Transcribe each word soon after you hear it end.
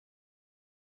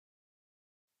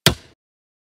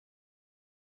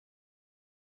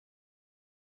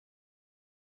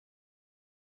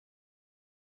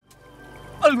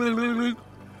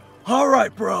All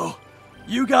right, bro.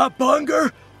 You got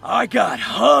bunger, I got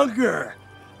hunger.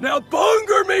 Now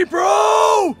bunger me,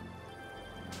 bro!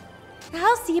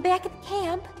 I'll see you back at the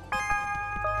camp.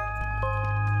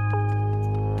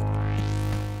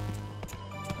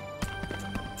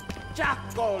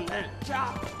 Chocolate,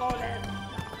 chocolate.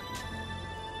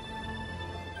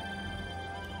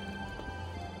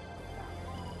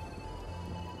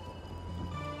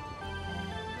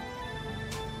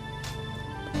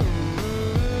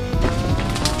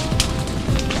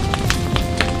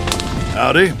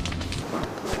 Howdy.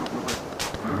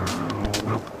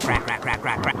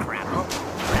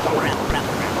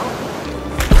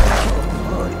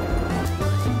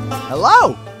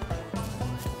 Hello!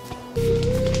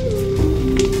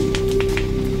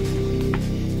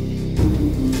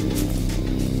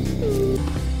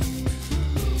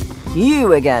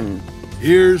 You again.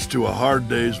 Here's to a hard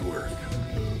day's work.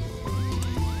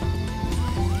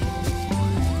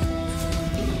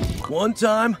 One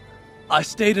time, I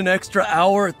stayed an extra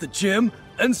hour at the gym,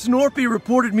 and Snorpy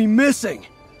reported me missing.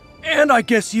 And I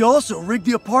guess he also rigged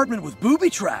the apartment with booby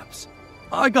traps.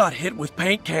 I got hit with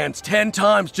paint cans 10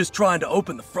 times just trying to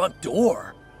open the front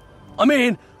door. I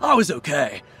mean, I was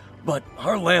okay, but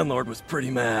our landlord was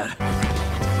pretty mad.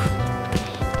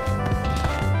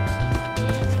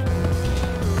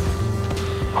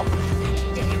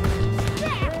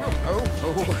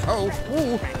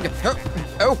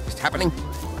 Oh, it's happening.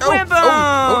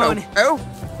 Webone!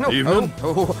 Evening.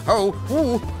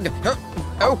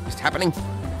 Oh, it's happening.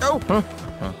 Oh.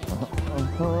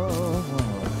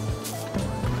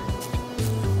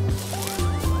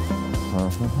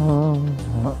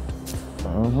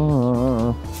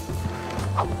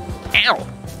 Ow!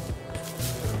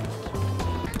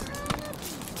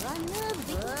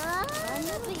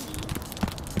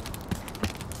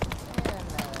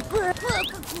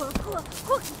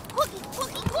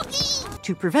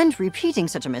 To prevent repeating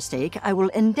such a mistake, I will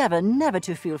endeavor never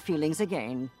to feel feelings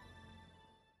again.